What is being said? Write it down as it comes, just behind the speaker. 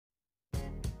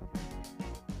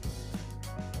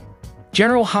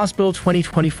General Hospital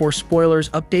 2024 spoilers,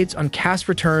 updates on cast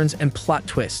returns, and plot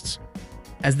twists.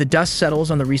 As the dust settles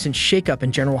on the recent shakeup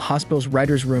in General Hospital's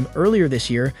writer's room earlier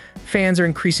this year, fans are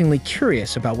increasingly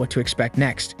curious about what to expect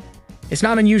next. It's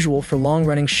not unusual for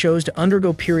long-running shows to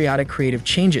undergo periodic creative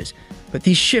changes, but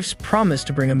these shifts promise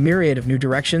to bring a myriad of new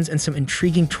directions and some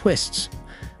intriguing twists.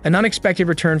 An unexpected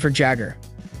return for Jagger.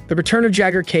 The return of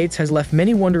Jagger Cates has left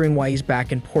many wondering why he's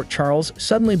back in Port Charles,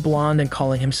 suddenly blonde and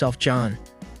calling himself John.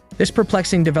 This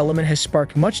perplexing development has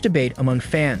sparked much debate among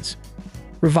fans.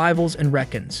 Revivals and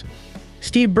reckons.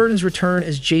 Steve Burton's return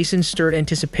as Jason stirred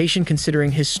anticipation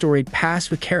considering his storied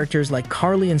past with characters like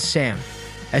Carly and Sam.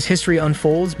 As history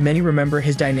unfolds, many remember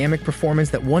his dynamic performance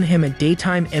that won him a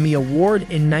Daytime Emmy Award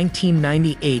in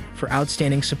 1998 for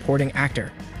Outstanding Supporting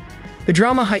Actor. The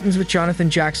drama heightens with Jonathan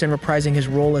Jackson reprising his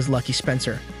role as Lucky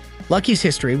Spencer. Lucky's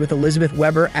history with Elizabeth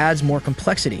Weber adds more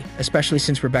complexity, especially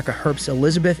since Rebecca Herbst's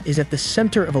Elizabeth is at the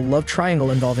center of a love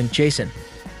triangle involving Jason.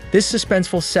 This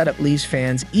suspenseful setup leaves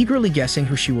fans eagerly guessing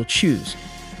who she will choose.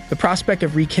 The prospect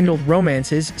of rekindled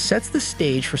romances sets the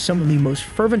stage for some of the most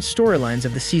fervent storylines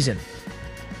of the season.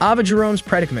 Ava Jerome's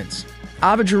predicaments.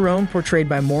 Ava Jerome, portrayed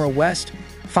by Maura West,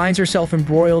 finds herself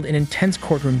embroiled in intense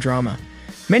courtroom drama.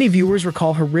 Many viewers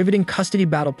recall her riveting custody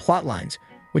battle plotlines,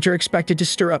 which are expected to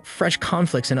stir up fresh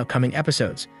conflicts in upcoming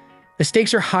episodes. The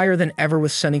stakes are higher than ever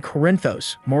with Sonny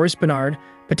Corinthos, Maurice Benard,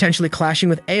 potentially clashing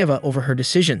with Ava over her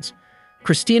decisions.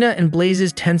 Christina and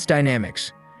Blaze's tense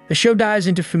dynamics. The show dives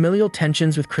into familial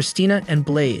tensions with Christina and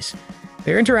Blaze.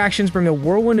 Their interactions bring a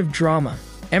whirlwind of drama,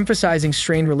 emphasizing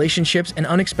strained relationships and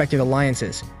unexpected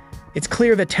alliances. It's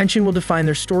clear that tension will define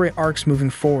their story arcs moving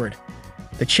forward.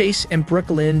 The Chase and Brooke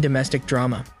Lynn domestic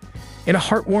drama. In a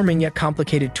heartwarming yet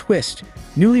complicated twist,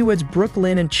 newlyweds Brooke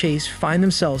Lynn and Chase find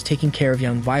themselves taking care of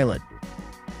young Violet.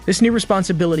 This new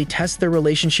responsibility tests their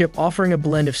relationship, offering a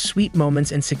blend of sweet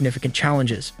moments and significant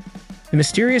challenges. The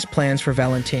mysterious plans for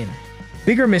Valentine.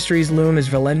 Bigger mysteries loom as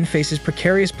Valentine faces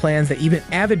precarious plans that even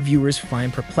avid viewers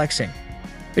find perplexing.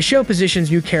 The show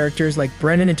positions new characters like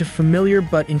Brennan into familiar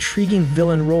but intriguing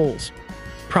villain roles,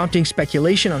 prompting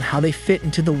speculation on how they fit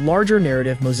into the larger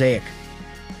narrative mosaic.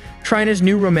 Trina's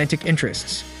new romantic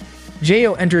interests.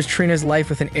 Jo enters Trina's life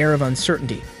with an air of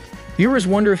uncertainty. Viewers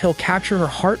wonder if he'll capture her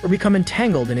heart or become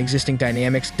entangled in existing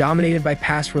dynamics dominated by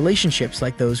past relationships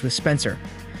like those with Spencer.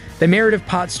 The narrative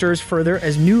pot stirs further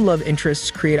as new love interests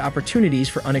create opportunities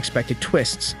for unexpected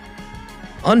twists.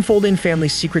 Unfolding family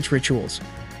secrets rituals.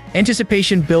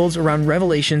 Anticipation builds around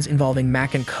revelations involving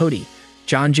Mac and Cody.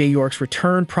 John J. York's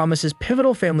return promises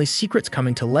pivotal family secrets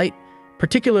coming to light,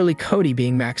 particularly Cody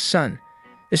being Mac's son.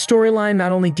 The storyline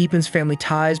not only deepens family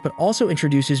ties, but also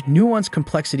introduces nuanced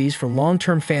complexities for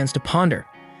long-term fans to ponder.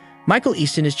 Michael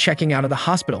Easton is checking out of the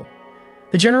hospital.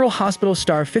 The General Hospital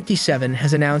star 57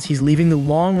 has announced he's leaving the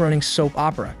long-running soap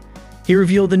opera. He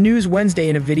revealed the news Wednesday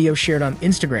in a video shared on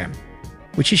Instagram,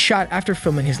 which he shot after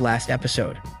filming his last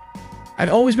episode.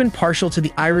 "I've always been partial to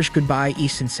the Irish goodbye,"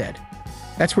 Easton said.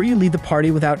 "That's where you leave the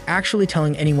party without actually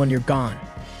telling anyone you're gone.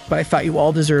 But I thought you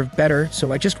all deserved better,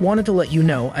 so I just wanted to let you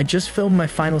know I just filmed my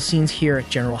final scenes here at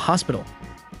General Hospital."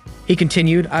 He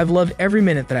continued, "I've loved every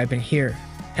minute that I've been here,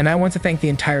 and I want to thank the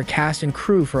entire cast and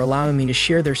crew for allowing me to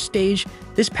share their stage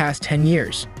this past 10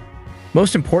 years.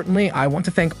 Most importantly, I want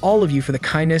to thank all of you for the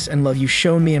kindness and love you've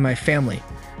shown me and my family.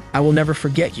 I will never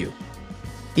forget you."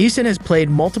 Easton has played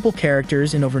multiple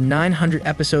characters in over 900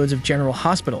 episodes of General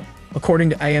Hospital, according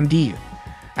to IMDb.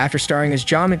 After starring as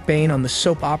John McBain on the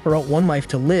soap opera One Life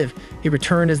to Live, he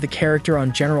returned as the character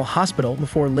on General Hospital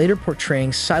before later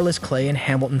portraying Silas Clay in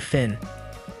Hamilton Finn.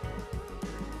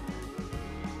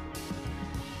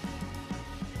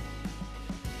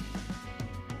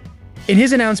 In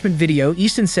his announcement video,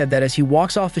 Easton said that as he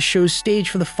walks off the show's stage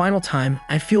for the final time,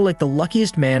 "I feel like the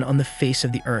luckiest man on the face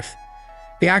of the earth."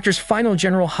 The actor's final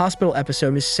General Hospital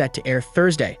episode is set to air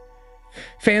Thursday.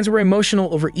 Fans were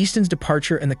emotional over Easton's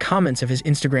departure in the comments of his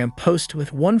Instagram post,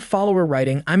 with one follower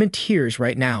writing, "I'm in tears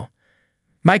right now.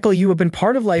 Michael, you have been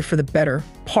part of life for the better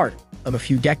part of a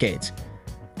few decades.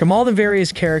 From all the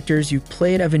various characters you've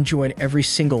played, I've enjoyed every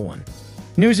single one."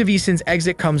 News of Easton's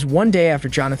exit comes one day after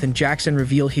Jonathan Jackson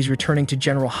revealed he's returning to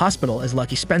General Hospital as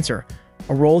Lucky Spencer,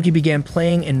 a role he began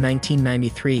playing in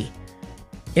 1993.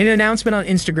 In an announcement on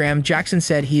Instagram, Jackson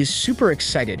said he is super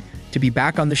excited to be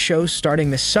back on the show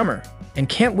starting this summer and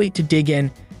can't wait to dig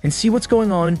in and see what's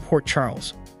going on in Port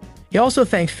Charles. He also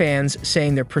thanked fans,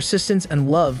 saying their persistence and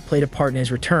love played a part in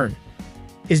his return.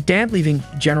 Is Dant leaving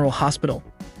General Hospital?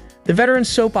 The veteran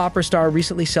soap opera star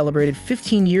recently celebrated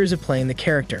 15 years of playing the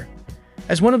character.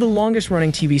 As one of the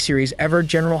longest-running TV series ever,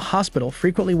 General Hospital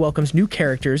frequently welcomes new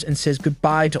characters and says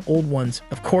goodbye to old ones.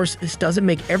 Of course, this doesn't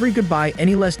make every goodbye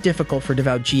any less difficult for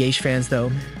devout GH fans,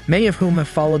 though, many of whom have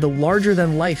followed the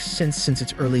larger-than-life since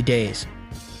its early days.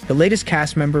 The latest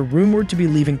cast member rumored to be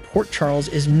leaving Port Charles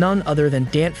is none other than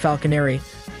Dante Falconeri,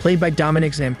 played by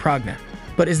Dominic Zamprogna.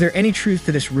 But is there any truth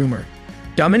to this rumor?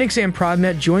 Dominic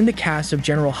Zamprogna joined the cast of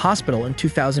General Hospital in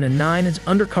 2009 as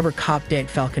undercover cop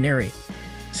Dante Falconeri.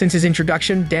 Since his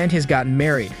introduction, Dante has gotten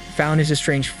married, found his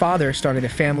estranged father, started a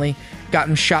family,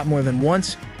 gotten shot more than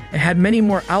once, and had many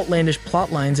more outlandish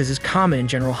plot lines as is common in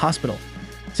General Hospital.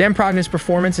 Zamprogna's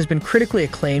performance has been critically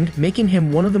acclaimed, making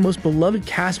him one of the most beloved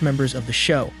cast members of the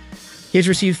show. He has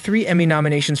received 3 Emmy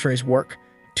nominations for his work,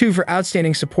 2 for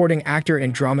Outstanding Supporting Actor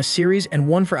in Drama Series and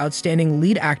 1 for Outstanding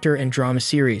Lead Actor in Drama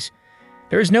Series.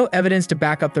 There is no evidence to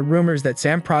back up the rumors that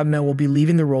Zamprogna will be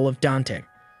leaving the role of Dante.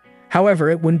 However,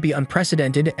 it wouldn't be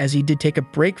unprecedented, as he did take a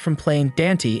break from playing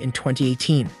Dante in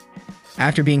 2018.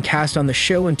 After being cast on the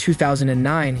show in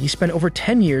 2009, he spent over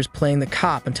 10 years playing the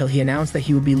cop until he announced that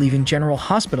he would be leaving General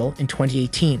Hospital in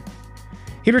 2018.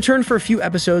 He returned for a few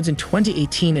episodes in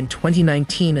 2018 and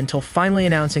 2019 until finally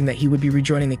announcing that he would be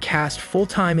rejoining the cast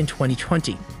full-time in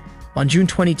 2020. On June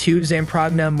 22,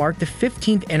 Zamprogna marked the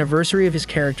 15th anniversary of his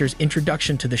character's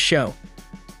introduction to the show.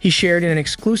 He shared in an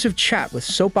exclusive chat with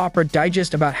Soap Opera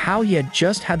Digest about how he had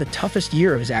just had the toughest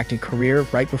year of his acting career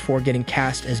right before getting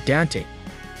cast as Dante.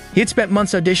 He had spent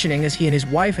months auditioning as he and his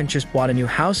wife had just bought a new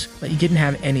house, but he didn't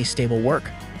have any stable work.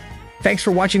 Thanks for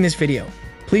watching this video.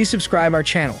 Please subscribe our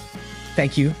channel.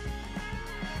 Thank you.